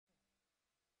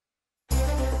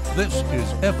This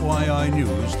is FYI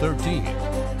News 13,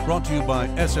 brought to you by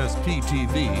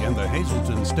SSPTV and the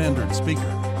Hazleton Standard Speaker.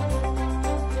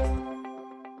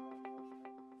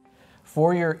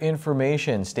 For your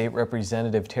information, State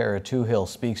Representative Tara Toohill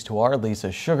speaks to our Lisa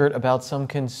Sugart about some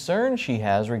concerns she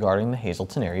has regarding the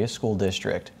Hazleton Area School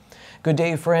District. Good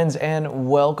day, friends, and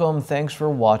welcome. Thanks for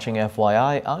watching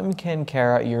FYI. I'm Ken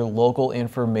Cara, your local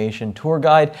information tour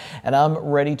guide, and I'm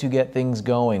ready to get things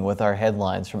going with our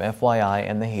headlines from FYI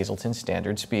and the Hazleton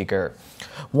Standard Speaker.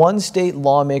 One state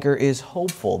lawmaker is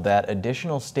hopeful that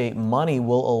additional state money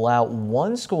will allow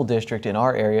one school district in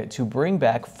our area to bring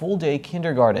back full-day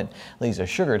kindergarten. Lisa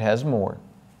Sugart has more.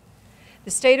 The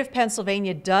state of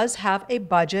Pennsylvania does have a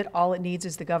budget. All it needs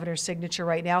is the governor's signature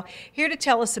right now. Here to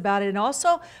tell us about it and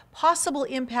also possible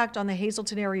impact on the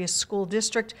Hazleton Area School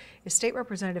District is State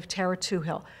Representative Tara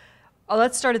Toohill.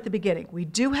 Let's start at the beginning. We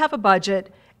do have a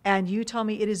budget, and you tell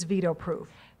me it is veto-proof.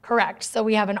 Correct. So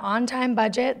we have an on-time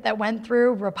budget that went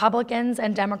through. Republicans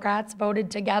and Democrats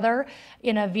voted together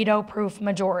in a veto-proof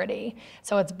majority.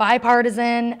 So it's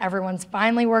bipartisan, everyone's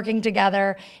finally working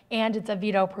together, and it's a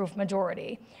veto-proof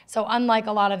majority. So unlike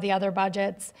a lot of the other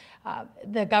budgets,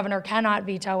 the governor cannot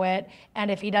veto it, and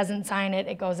if he doesn't sign it,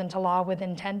 it goes into law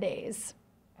within 10 days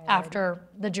after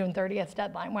the June 30th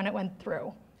deadline when it went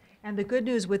through. And the good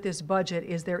news with this budget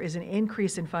is there is an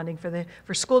increase in funding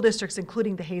for school districts,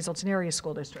 including the Hazleton Area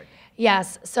School District.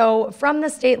 Yes, so from the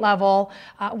state level,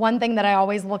 one thing that I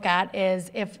always look at is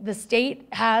if the state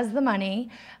has the money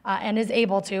and is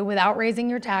able to, without raising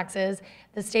your taxes,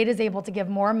 the state is able to give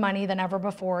more money than ever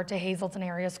before to Hazleton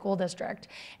Area School District.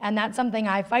 And that's something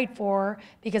I fight for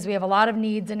because we have a lot of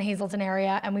needs in Hazleton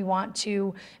area and we want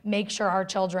to make sure our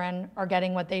children are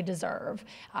getting what they deserve.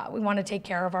 We want to take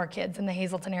care of our kids in the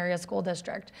Hazleton Area School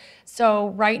District. So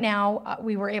right now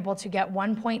we were able to get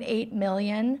 $1.8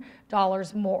 million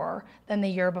more than the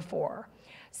year before.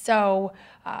 So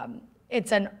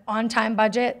it's an on-time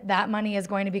budget. That money is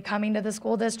going to be coming to the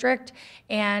school district,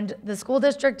 and the school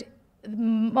district,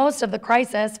 most of the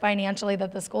crisis financially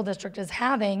that the school district is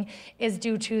having is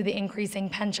due to the increasing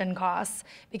pension costs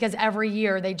because every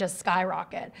year they just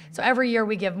skyrocket. So every year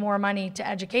we give more money to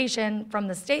education from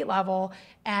the state level,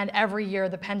 and every year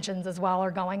the pensions as well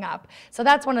are going up. So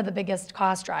that's one of the biggest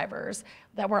cost drivers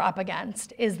that we're up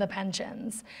against is the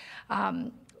pensions.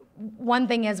 One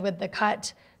thing is with the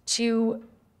cut to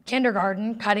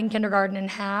kindergarten, cutting kindergarten in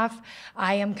half,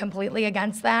 I am completely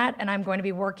against that, and I'm going to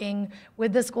be working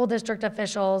with the school district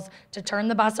officials to turn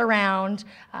the bus around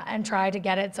and try to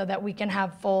get it so that we can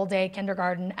have full-day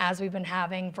kindergarten as we've been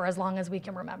having for as long as we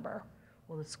can remember.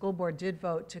 Well, the school board did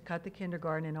vote to cut the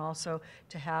kindergarten and also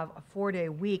to have a 4-day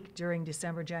week during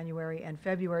December, January, and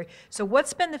February. So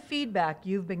what's been the feedback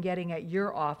you've been getting at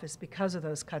your office because of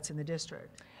those cuts in the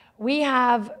district? We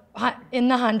have in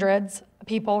the hundreds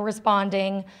people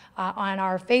responding on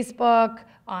our Facebook,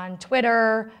 on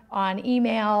Twitter, on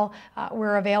email.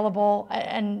 We're available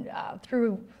and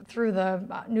through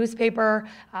the newspaper,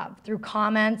 through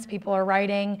comments, people are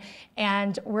writing,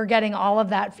 and we're getting all of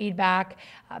that feedback.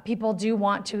 People do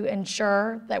want to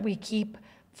ensure that we keep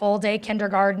full-day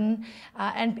kindergarten.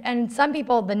 And some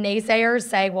people, the naysayers,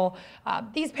 say, well,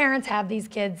 these parents have these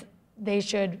kids, they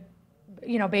should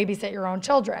babysit your own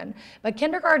children. But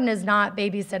kindergarten is not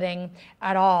babysitting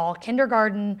at all.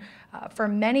 Kindergarten, for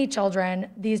many children,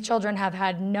 these children have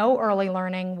had no early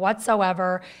learning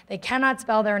whatsoever. They cannot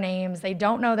spell their names. They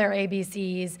don't know their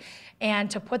ABCs. And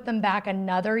to put them back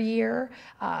another year,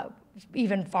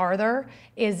 even farther,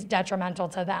 is detrimental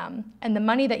to them. And the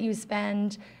money that you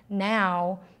spend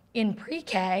now in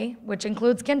pre-K, which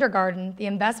includes kindergarten, the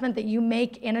investment that you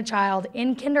make in a child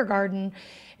in kindergarten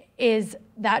is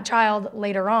that child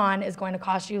later on is going to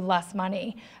cost you less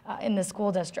money in the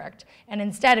school district. And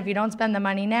instead, if you don't spend the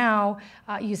money now,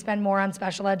 you spend more on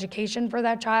special education for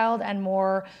that child and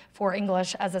more for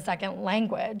English as a second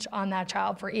language on that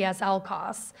child for ESL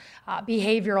costs,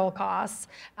 behavioral costs,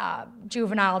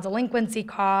 juvenile delinquency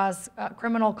costs,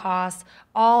 criminal costs,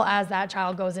 all as that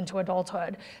child goes into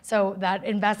adulthood. So that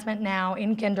investment now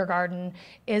in kindergarten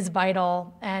is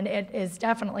vital, and it is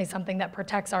definitely something that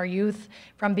protects our youth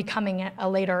from becoming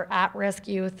a later at-risk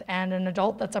youth and an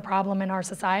adult that's a problem in our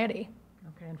society.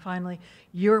 Okay, and finally,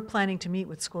 you're planning to meet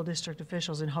with school district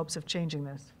officials in hopes of changing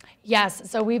this? Yes,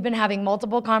 so we've been having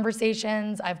multiple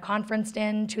conversations. I've conferenced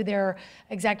in to their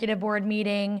executive board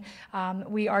meeting.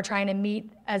 We are trying to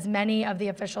meet as many of the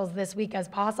officials this week as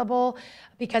possible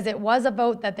because it was a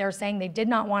vote that they're saying they did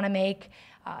not want to make.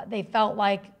 They felt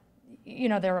like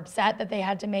they're upset that they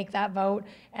had to make that vote.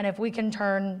 And if we can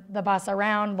turn the bus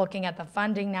around, looking at the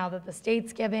funding now that the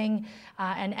state's giving,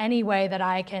 and any way that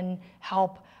I can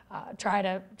help try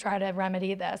to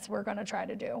remedy this. We're going to try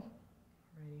to do.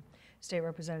 State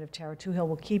Representative Tara Toohill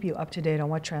will keep you up to date on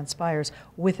what transpires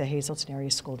with the Hazleton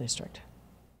Area School District.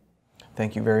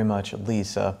 Thank you very much,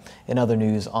 Lisa. In other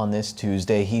news on this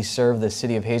Tuesday, he served the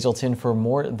city of Hazleton for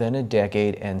more than a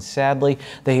decade, and sadly,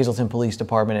 the Hazleton Police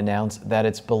Department announced that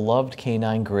its beloved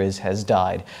canine Grizz has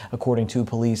died. According to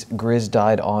police, Grizz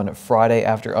died on Friday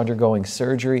after undergoing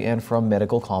surgery and from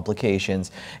medical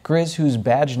complications. Grizz, whose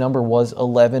badge number was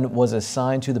 11, was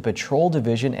assigned to the patrol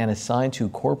division and assigned to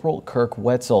Corporal Kirk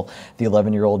Wetzel. The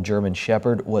 11-year-old German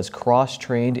Shepherd was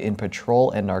cross-trained in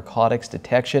patrol and narcotics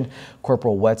detection.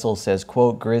 Corporal Wetzel says,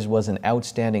 quote, Grizz was an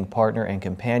outstanding partner and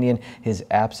companion. His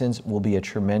absence will be a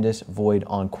tremendous void,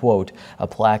 unquote. A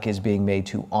plaque is being made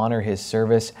to honor his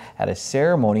service at a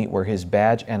ceremony where his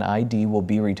badge and ID will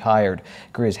be retired.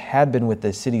 Grizz had been with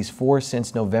the city's force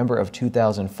since November of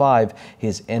 2005.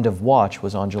 His end of watch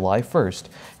was on July 1st,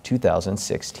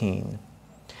 2016.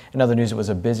 In other news, it was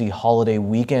a busy holiday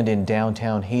weekend in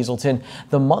downtown Hazleton.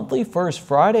 The monthly First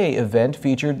Friday event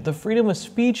featured the Freedom of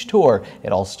Speech Tour.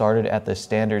 It all started at the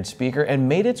Standard Speaker and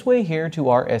made its way here to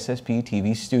our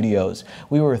SSPTV studios.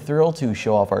 We were thrilled to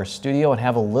show off our studio and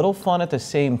have a little fun at the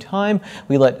same time.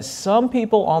 We let some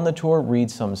people on the tour read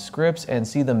some scripts and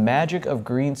see the magic of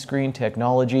green screen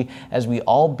technology as we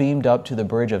all beamed up to the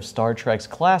bridge of Star Trek's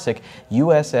classic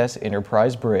USS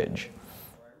Enterprise Bridge.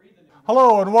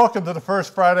 Hello and welcome to the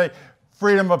First Friday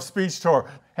Freedom of Speech Tour.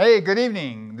 Hey, good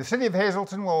evening. The City of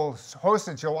Hazleton will host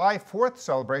a July 4th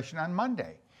celebration on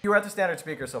Monday. You were at the Standard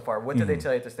Speaker so far. What did they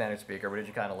tell you at the Standard Speaker? What did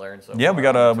you kind of learn so far? Yeah, we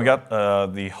got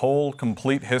the whole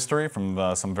complete history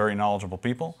from some very knowledgeable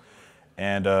people,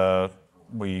 and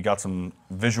we got some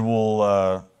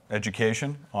visual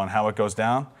education on how it goes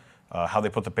down, how they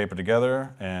put the paper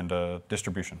together, and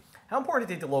distribution. How important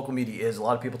do you think the local media is? A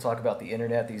lot of people talk about the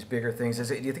internet, these bigger things.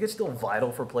 Do you think it's still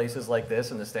vital for places like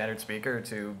this and the Standard Speaker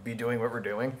to be doing what we're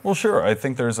doing? Well, sure. I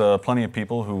think there's plenty of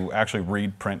people who actually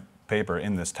read print paper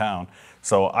in this town.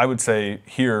 So I would say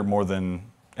here more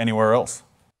than anywhere else.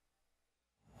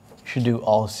 Should do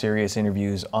all serious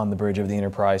interviews on the bridge of the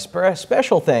Enterprise.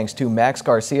 Special thanks to Max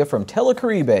Garcia from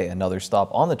Telecaribe, another stop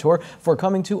on the tour, for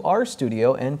coming to our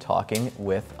studio and talking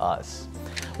with us.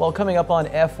 Well, coming up on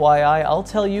FYI, I'll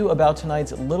tell you about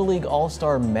tonight's Little League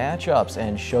All-Star matchups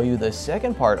and show you the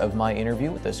second part of my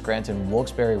interview with the Scranton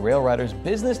Wilkes-Barre Rail Riders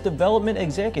Business Development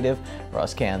Executive,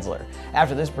 Russ Kanzler.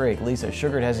 After this break, Lisa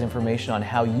Sugart has information on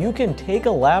how you can take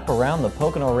a lap around the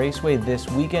Pocono Raceway this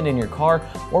weekend in your car,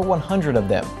 or 100 of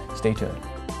them. Stay tuned.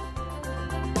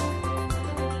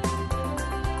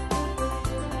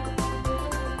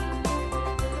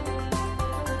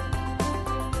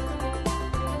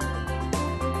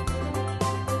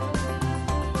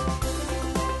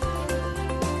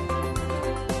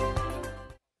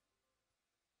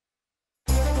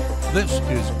 This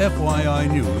is FYI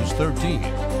News 13,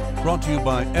 brought to you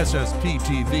by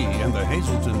SSPTV and the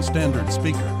Hazleton Standard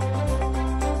Speaker.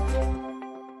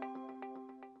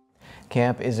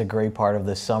 Camp is a great part of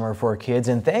the summer for kids,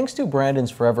 and thanks to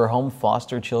Brandon's Forever Home,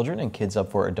 foster children and kids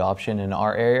up for adoption in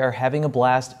our area are having a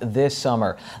blast this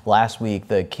summer. Last week,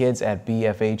 the kids at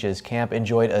BFH's camp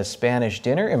enjoyed a Spanish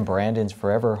dinner in Brandon's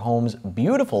Forever Home's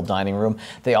beautiful dining room.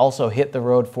 They also hit the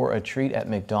road for a treat at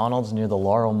McDonald's near the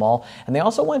Laurel Mall, and they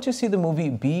also went to see the movie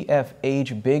BFG,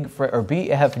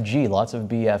 lots of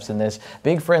BFs in this,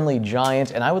 Big Friendly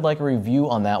Giant, and I would like a review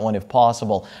on that one if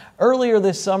possible. Earlier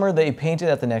this summer, they painted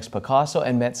at the next Picasso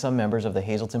and met some members of the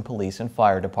Hazleton Police and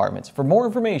Fire Departments. For more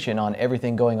information on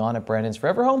everything going on at Brandon's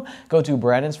Forever Home, go to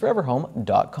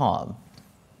brandonsforeverhome.com.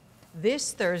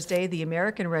 This Thursday, the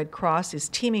American Red Cross is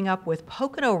teaming up with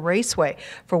Pocono Raceway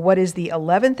for what is the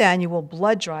 11th annual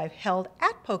blood drive held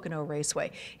at Pocono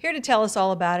Raceway. Here to tell us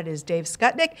all about it is Dave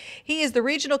Skutnik. He is the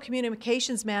Regional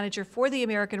Communications Manager for the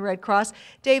American Red Cross.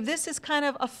 Dave, this is kind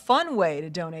of a fun way to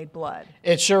donate blood.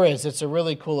 It sure is. It's a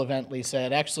really cool event, Lisa.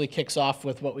 It actually kicks off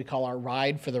with what we call our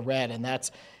Ride for the Red, and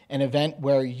that's an event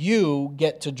where you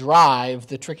get to drive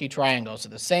the Tricky Triangle. So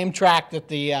the same track that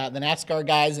the NASCAR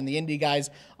guys and the Indy guys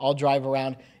all drive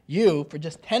around, you, for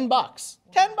just $10,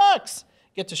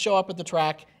 get to show up at the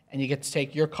track and you get to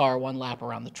take your car one lap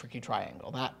around the Tricky Triangle.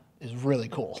 That is really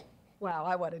cool. Wow,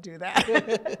 I want to do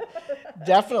that.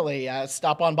 Definitely.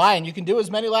 Stop on by, and you can do as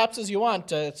many laps as you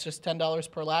want. It's just $10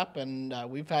 per lap, and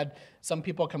we've had some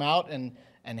people come out and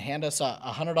hand us a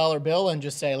 $100 bill and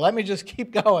just say, let me just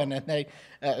keep going. And they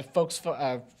folks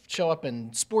show up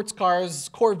in sports cars,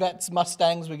 Corvettes,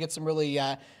 Mustangs. We get some really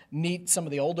neat, some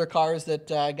of the older cars that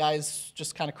guys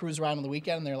just kind of cruise around on the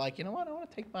weekend, and they're like, you know what, I want to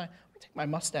take my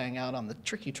Mustang out on the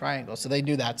tricky triangle. So they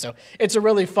do that. So it's a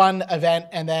really fun event.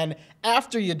 And then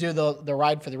after you do the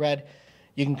Ride for the Red,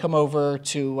 you can come over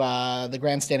to the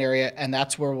grandstand area, and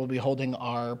that's where we'll be holding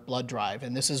our blood drive.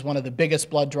 And this is one of the biggest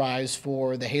blood drives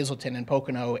for the Hazleton and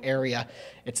Pocono area.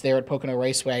 It's there at Pocono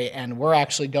Raceway, and we're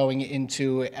actually going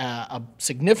into a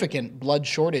significant blood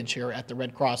shortage here at the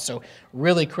Red Cross. So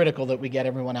really critical that we get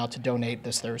everyone out to donate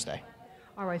this Thursday.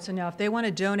 All right, so now if they want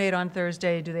to donate on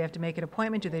Thursday, do they have to make an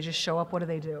appointment? Do they just show up? What do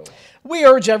they do? We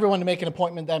urge everyone to make an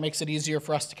appointment. That makes it easier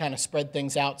for us to kind of spread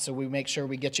things out, so we make sure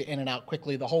we get you in and out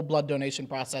quickly. The whole blood donation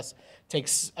process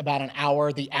takes about an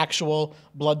hour. The actual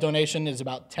blood donation is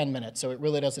about 10 minutes, so it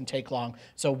really doesn't take long.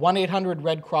 So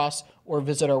 1-800-RED-CROSS, or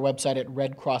visit our website at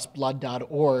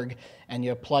redcrossblood.org, and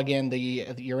you plug in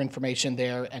your information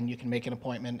there, and you can make an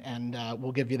appointment, and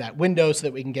we'll give you that window so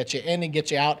that we can get you in and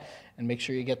get you out, and make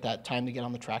sure you get that time to get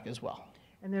on the track as well.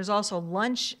 And there's also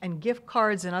lunch and gift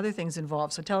cards and other things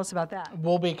involved, so tell us about that.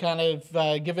 We'll be kind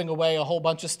of giving away a whole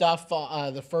bunch of stuff.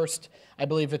 The first, I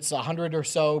believe it's 100 or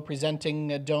so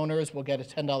presenting donors will get a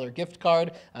 $10 gift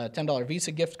card, a $10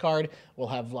 Visa gift card. We'll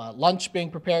have lunch being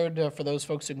prepared for those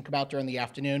folks who can come out during the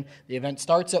afternoon. The event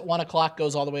starts at 1 o'clock,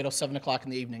 goes all the way till 7 o'clock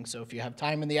in the evening. So if you have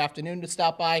time in the afternoon to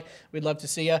stop by, we'd love to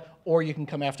see you, or you can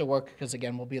come after work, because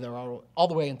again, we'll be there all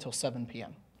the way until 7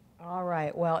 p.m. All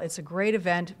right, well, it's a great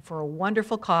event for a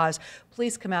wonderful cause.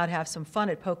 Please come out, have some fun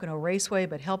at Pocono Raceway,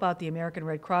 but help out the American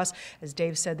Red Cross. As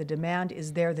Dave said, the demand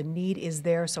is there, the need is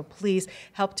there, so please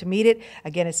help to meet it.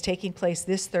 Again, it's taking place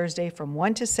this Thursday from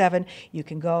 1 to 7. You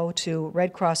can go to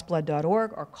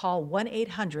redcrossblood.org or call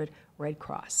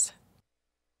 1-800-RED-CROSS.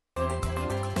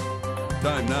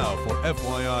 Time now for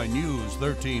FYI News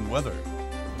 13 weather.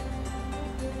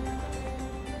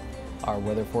 Our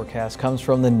weather forecast comes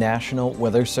from the National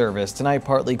Weather Service. Tonight,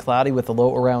 partly cloudy with a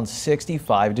low around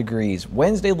 65 degrees.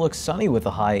 Wednesday looks sunny with a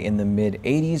high in the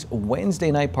mid-80s. Wednesday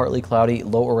night, partly cloudy,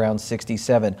 low around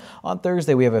 67. On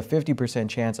Thursday, we have a 50%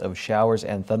 chance of showers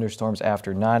and thunderstorms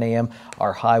after 9 a.m.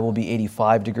 Our high will be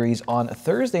 85 degrees. On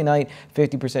Thursday night,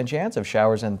 50% chance of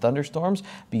showers and thunderstorms.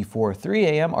 Before 3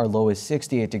 a.m., our low is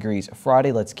 68 degrees.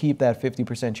 Friday, let's keep that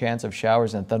 50% chance of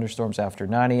showers and thunderstorms after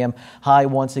 9 a.m. High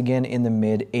once again in the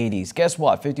mid-80s. Guess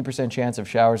what? 50% chance of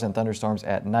showers and thunderstorms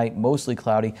at night, mostly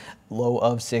cloudy, low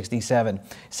of 67.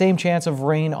 Same chance of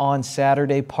rain on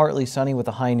Saturday, partly sunny with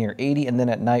a high near 80, and then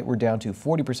at night we're down to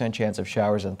 40% chance of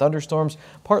showers and thunderstorms,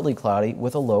 partly cloudy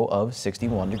with a low of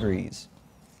 61 degrees.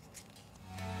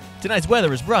 Tonight's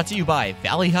weather is brought to you by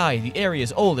Valley High, the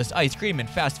area's oldest ice cream and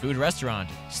fast food restaurant.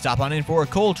 Stop on in for a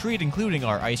cold treat including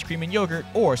our ice cream and yogurt,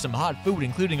 or some hot food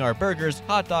including our burgers,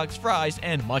 hot dogs, fries,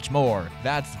 and much more.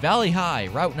 That's Valley High,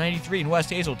 Route 93 in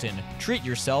West Hazleton. Treat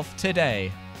yourself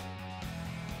today.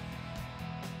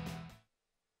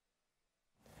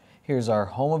 Here's our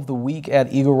home of the week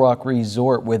at Eagle Rock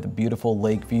Resort with beautiful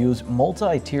lake views,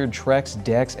 multi-tiered treks,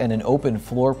 decks, and an open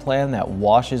floor plan that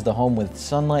washes the home with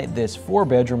sunlight. This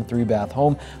 4-bedroom, 3-bath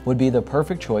home would be the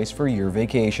perfect choice for your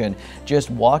vacation. Just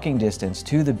walking distance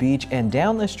to the beach and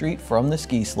down the street from the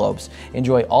ski slopes.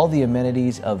 Enjoy all the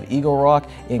amenities of Eagle Rock,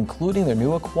 including their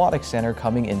new aquatic center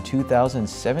coming in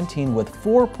 2017 with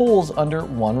 4 pools under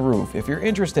one roof. If you're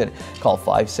interested, call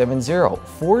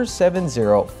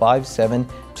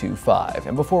 570-470-5725.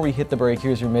 And before we hit the break,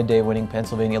 here's your midday winning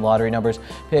Pennsylvania lottery numbers.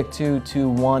 Pick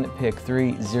 221, pick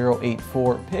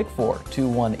 3084, pick 4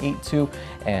 2182,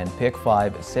 and pick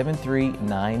 5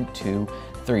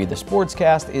 73923. The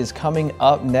Sportscast is coming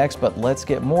up next, but let's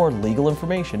get more legal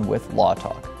information with Law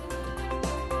Talk.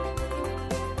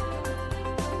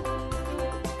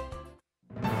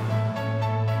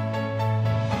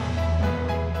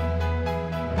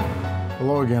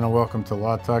 Hello again and welcome to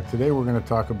Law Talk. Today we're going to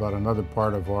talk about another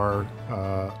part of our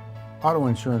auto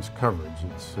insurance coverage.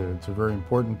 It's a very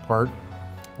important part,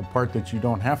 a part that you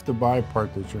don't have to buy, a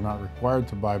part that you're not required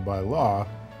to buy by law,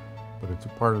 but it's a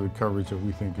part of the coverage that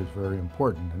we think is very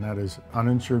important, and that is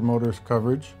uninsured motorist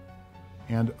coverage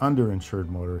and underinsured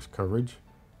motorist coverage,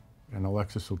 and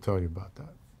Alexis will tell you about that.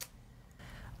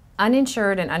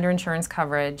 Uninsured and underinsurance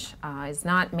coverage is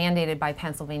not mandated by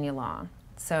Pennsylvania law.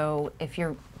 So if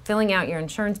you're filling out your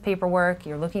insurance paperwork,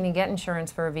 you're looking to get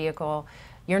insurance for a vehicle,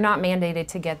 you're not mandated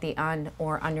to get the un-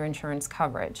 or underinsurance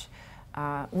coverage.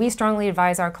 We strongly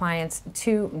advise our clients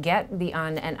to get the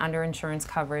un- and underinsurance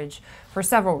coverage for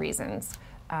several reasons.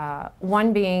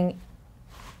 One being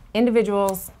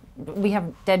individuals, we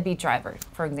have deadbeat drivers,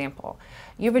 for example.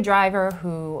 You have a driver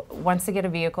who wants to get a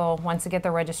vehicle, wants to get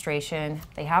their registration,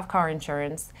 they have car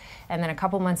insurance, and then a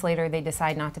couple months later they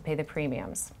decide not to pay the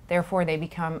premiums. Therefore, they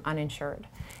become uninsured.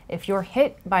 If you're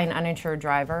hit by an uninsured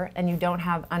driver and you don't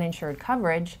have uninsured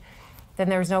coverage, then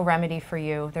there's no remedy for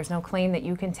you. There's no claim that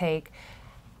you can take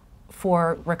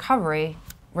for recovery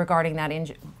regarding that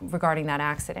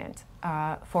accident.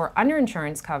 For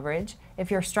underinsurance coverage,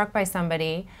 if you're struck by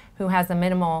somebody who has the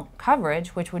minimal coverage,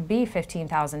 which would be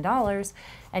 $15,000,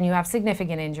 and you have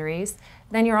significant injuries,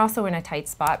 then you're also in a tight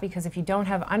spot, because if you don't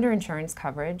have underinsurance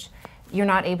coverage, you're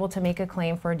not able to make a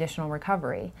claim for additional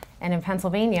recovery. And in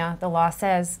Pennsylvania, the law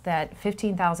says that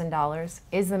 $15,000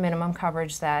 is the minimum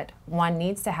coverage that one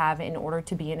needs to have in order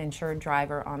to be an insured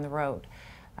driver on the road.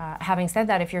 Having said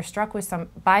that, if you're struck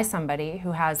by somebody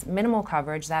who has minimal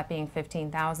coverage, that being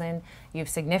 $15,000, you have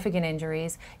significant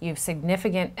injuries, you have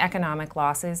significant economic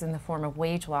losses in the form of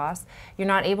wage loss, you're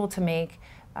not able to make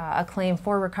a claim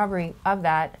for recovery of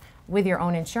that with your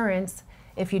own insurance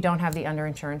if you don't have the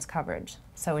underinsurance coverage.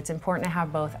 So it's important to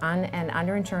have both and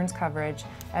underinsurance coverage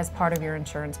as part of your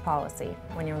insurance policy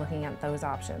when you're looking at those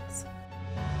options.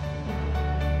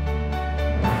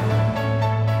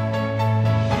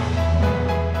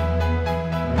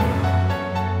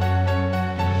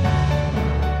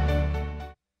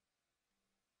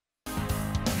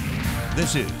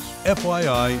 This is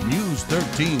FYI News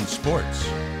 13 Sports.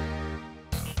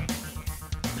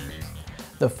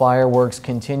 The fireworks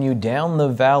continue down the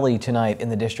valley tonight in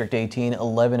the District 18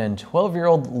 11 and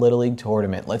 12-year-old Little League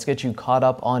tournament. Let's get you caught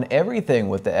up on everything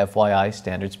with the FYI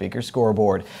Standard Speaker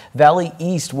scoreboard. Valley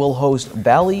East will host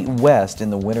Valley West in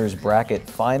the winners bracket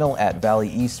final at Valley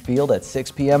East Field at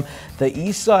 6 p.m. The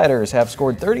East Siders have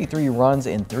scored 33 runs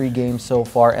in 3 games so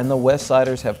far, and the West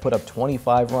Siders have put up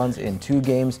 25 runs in 2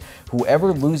 games.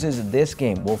 Whoever loses this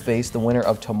game will face the winner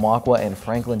of Tamaqua and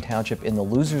Franklin Township in the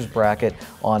losers bracket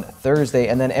on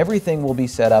Thursday, and then everything will be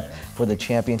set up for the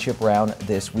championship round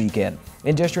this weekend.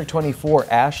 In District 24,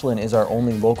 Ashland is our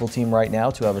only local team right now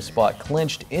to have a spot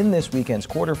clinched in this weekend's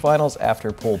quarterfinals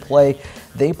after pool play.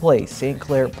 They play St.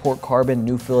 Clair, Port Carbon,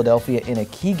 New Philadelphia in a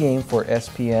key game for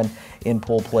SPN in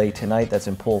pool play tonight. That's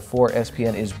in Pool 4.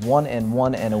 SPN is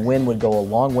 1-1, and a win would go a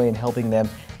long way in helping them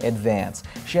advance.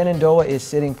 Shenandoah is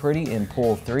sitting pretty in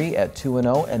Pool 3 at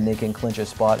 2-0, and they can clinch a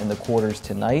spot in the quarters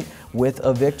tonight with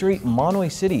a victory.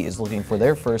 Monowi City is looking for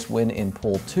their first win in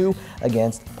Pool 2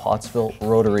 against Pottsville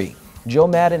Rotary. Joe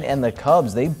Madden and the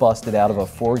Cubs, they busted out of a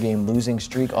 4-game losing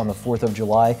streak on the 4th of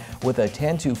July with a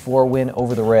 10-4 win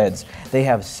over the Reds. They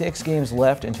have 6 games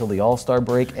left until the All-Star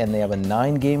break, and they have a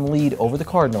 9-game lead over the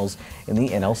Cardinals in the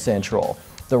NL Central.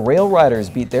 The Rail Riders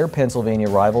beat their Pennsylvania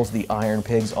rivals, the Iron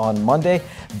Pigs, on Monday.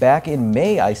 Back in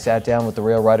May, I sat down with the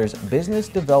Rail Riders business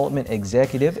development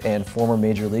executive and former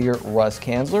major leaguer Russ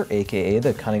Kanzler, aka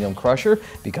the Cunningham Crusher,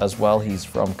 because, well, he's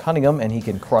from Cunningham and he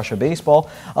can crush a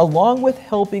baseball. Along with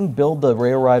helping build the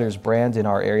Rail Riders brand in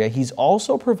our area, he's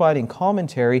also providing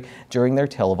commentary during their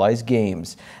televised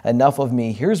games. Enough of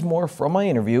me. Here's more from my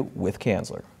interview with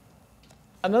Kanzler.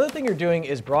 Another thing you're doing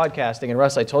is broadcasting, and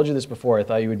Russ, I told you this before, I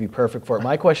thought you would be perfect for it.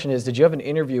 My question is, did you have an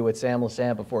interview with Sam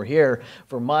Lassant before here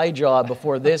for my job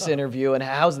before this interview, and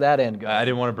how's that end going? I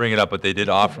didn't want to bring it up, but they did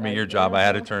offer me your job. I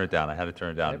had to turn it down. I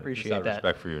appreciate that.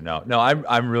 Respect for you. No,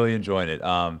 I'm really enjoying it.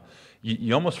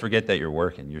 You almost forget that you're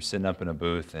working. You're sitting up in a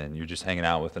booth and you're just hanging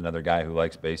out with another guy who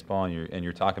likes baseball, and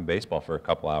you're talking baseball for a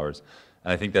couple hours.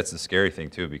 And I think that's the scary thing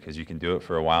too, because you can do it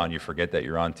for a while and you forget that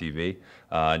you're on TV,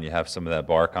 and you have some of that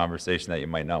bar conversation that you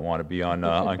might not want to be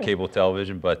on cable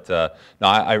television. But no,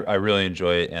 I really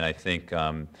enjoy it, and I think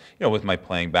you know, with my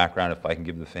playing background, if I can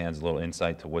give the fans a little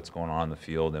insight to what's going on in the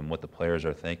field and what the players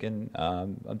are thinking,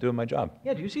 I'm doing my job.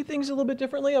 Yeah, do you see things a little bit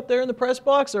differently up there in the press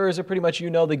box, or is it pretty much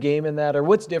you know the game in that, or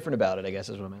what's different about it, I guess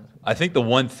is what I'm asking. I think the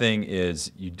one thing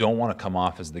is you don't want to come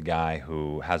off as the guy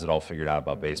who has it all figured out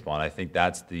about baseball, and I think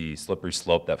that's the slippery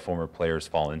slope that former players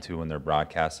fall into when they're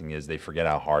broadcasting, is they forget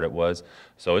how hard it was.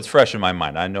 So it's fresh in my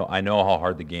mind. I know how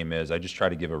hard the game is. I just try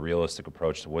to give a realistic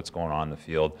approach to what's going on in the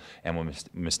field, and when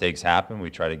mistakes happen, we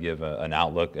try to give an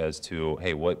outlook as to,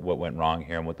 hey, what went wrong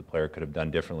here and what the player could have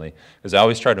done differently. Because I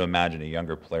always try to imagine a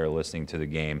younger player listening to the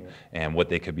game and what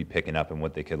they could be picking up and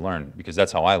what they could learn, because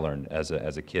that's how I learned as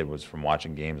a kid, was from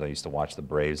watching games. I used to watch the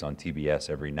Braves on TBS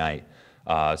every night.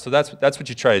 So that's what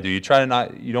you try to do. You try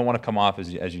to you don't want to come off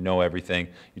as you know everything.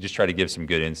 You just try to give some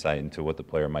good insight into what the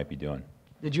player might be doing.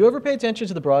 Did you ever pay attention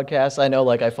to the broadcast? I know,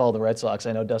 like, I follow the Red Sox.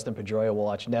 I know Dustin Pedroia will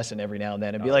watch Nesson every now and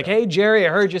then and be like, hey, Jerry,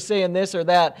 I heard you saying this or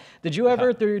that. Did you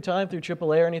ever, through your time through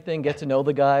AAA or anything, get to know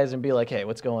the guys and be like, hey,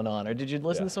 what's going on? Or did you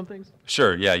listen to some things?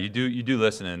 Sure, yeah, you do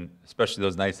listen, and especially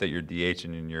those nights that you're DH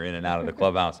and you're in and out of the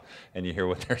clubhouse and you hear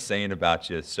what they're saying about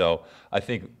you. So I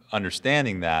think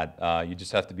understanding that, you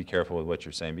just have to be careful with what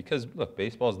you're saying, because, look,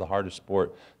 baseball is the hardest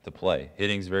sport to play.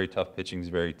 Hitting's very tough, pitching's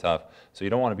very tough, so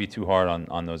you don't want to be too hard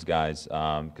on those guys.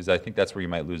 because I think that's where you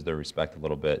might lose their respect a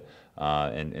little bit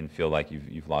and feel like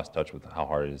you've lost touch with how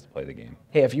hard it is to play the game.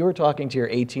 Hey, if you were talking to your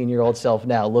 18-year-old self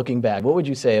now, looking back, what would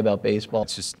you say about baseball?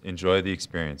 It's just enjoy the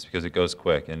experience because it goes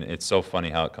quick, and it's so funny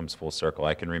how it comes full circle.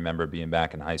 I can remember being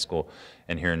back in high school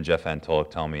and hearing Jeff Antolik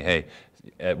tell me, hey,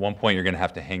 at one point you're going to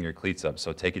have to hang your cleats up,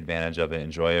 so take advantage of it,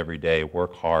 enjoy every day,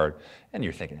 work hard. And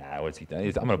you're thinking, what's he done?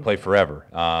 I'm going to play forever.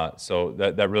 So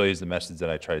that really is the message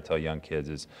that I try to tell young kids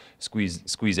is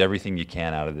squeeze everything you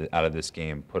can out of this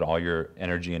game. Put all your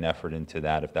energy and effort into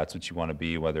that if that's what you want to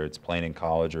be, whether it's playing in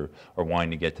college or wanting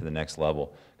to get to the next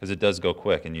level. Because it does go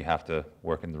quick, and you have to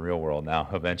work in the real world now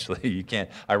eventually. You can't.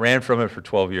 I ran from it for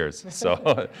 12 years,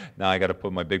 so now I got to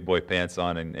put my big boy pants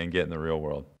on and get in the real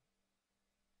world.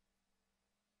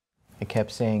 I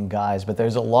kept saying guys, but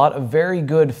there's a lot of very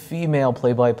good female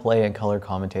play-by-play and color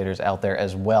commentators out there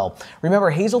as well.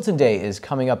 Remember, Hazleton Day is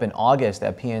coming up in August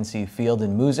at PNC Field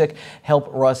in Moosic. Help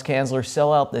Russ Kanzler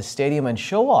sell out the stadium and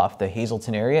show off the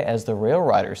Hazleton area as the Rail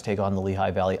Riders take on the Lehigh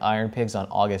Valley Iron Pigs on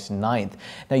August 9th.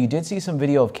 Now, you did see some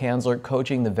video of Kanzler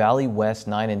coaching the Valley West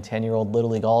 9- and 10-year-old Little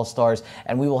League All-Stars,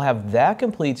 and we will have that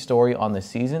complete story on the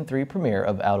Season 3 premiere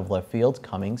of Out of Left Field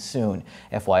coming soon.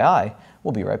 FYI,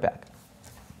 we'll be right back.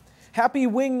 Happy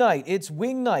Wing Night! It's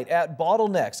Wing Night at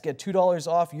Bottlenecks. Get $2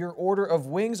 off your order of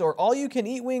wings or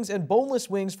all-you-can-eat wings and boneless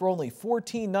wings for only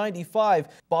 $14.95.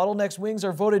 Bottlenecks wings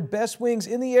are voted best wings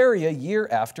in the area year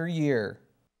after year.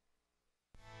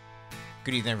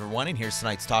 Good evening, everyone, and here's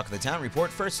tonight's Talk of the Town report.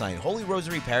 First night, Holy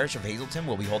Rosary Parish of Hazleton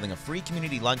will be holding a free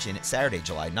community luncheon Saturday,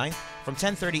 July 9th from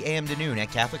 10:30 a.m. to noon at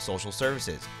Catholic Social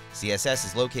Services. CSS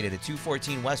is located at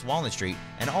 214 West Walnut Street,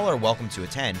 and all are welcome to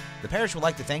attend. The parish would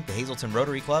like to thank the Hazleton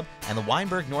Rotary Club and the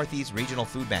Weinberg Northeast Regional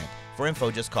Food Bank. For info,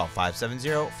 just call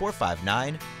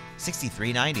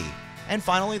 570-459-6390. And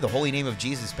finally, the Holy Name of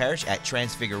Jesus Parish at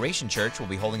Transfiguration Church will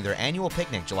be holding their annual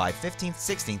picnic July 15th,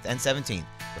 16th, and 17th.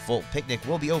 The full picnic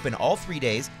will be open all 3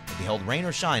 days and be held rain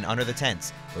or shine under the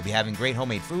tents. We'll be having great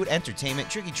homemade food, entertainment,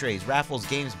 tricky trays, raffles,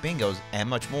 games, bingos, and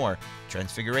much more.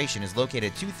 Transfiguration is located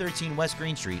at 213 West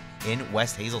Green Street in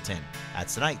West Hazleton.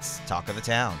 That's tonight's Talk of the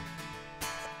Town.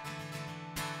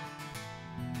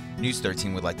 News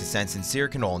 13 would like to send sincere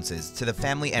condolences to the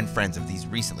family and friends of these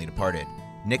recently departed.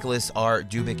 Nicholas R.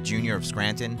 Dubik Jr. of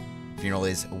Scranton. Funeral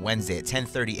is Wednesday at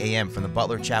 10:30 a.m. from the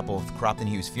Butler Chapel of Cropton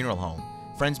Hughes Funeral Home.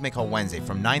 Friends may call Wednesday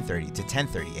from 9:30 to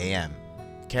 10:30 a.m.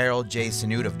 Carol J.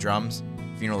 Sinoot of Drums.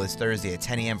 Funeral is Thursday at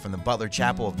 10 a.m. from the Butler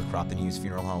Chapel of the Cropton Hughes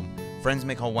Funeral Home. Friends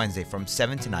may call Wednesday from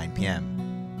 7 to 9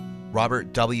 p.m.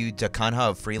 Robert W.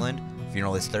 DeCunha of Freeland.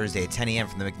 Funeral is Thursday at 10 a.m.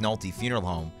 from the McNulty Funeral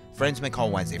Home. Friends may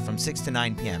call Wednesday from 6 to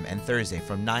 9 p.m. and Thursday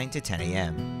from 9 to 10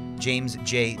 a.m. James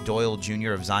J. Doyle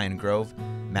Jr. of Zion Grove.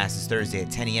 Mass is Thursday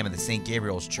at 10 a.m. at the St.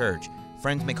 Gabriel's Church.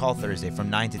 Friends may call Thursday from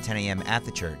 9 to 10 a.m. at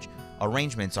the church.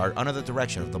 Arrangements are under the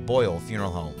direction of the Boyle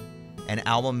Funeral Home. And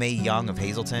Alma Mae Young of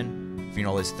Hazleton.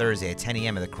 Funeral is Thursday at 10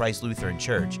 a.m. at the Christ Lutheran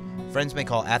Church. Friends may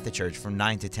call at the church from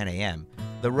 9 to 10 a.m.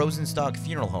 The Rosenstock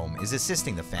Funeral Home is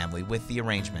assisting the family with the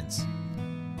arrangements.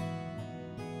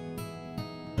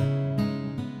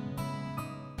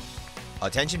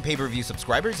 Attention pay-per-view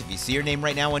subscribers, if you see your name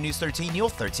right now on News 13, you'll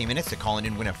have 13 minutes to call in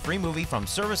and win a free movie from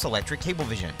Service Electric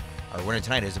Cablevision. Our winner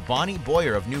tonight is Bonnie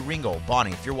Boyer of New Ringo.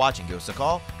 Bonnie, if you're watching, give us a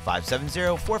call,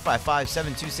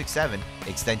 570-455-7267,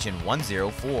 extension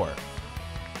 104.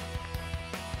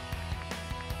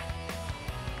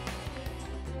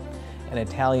 An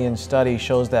Italian study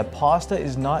shows that pasta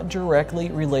is not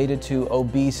directly related to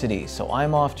obesity. So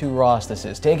I'm off to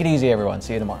Rostas's. Take it easy, everyone.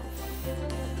 See you tomorrow.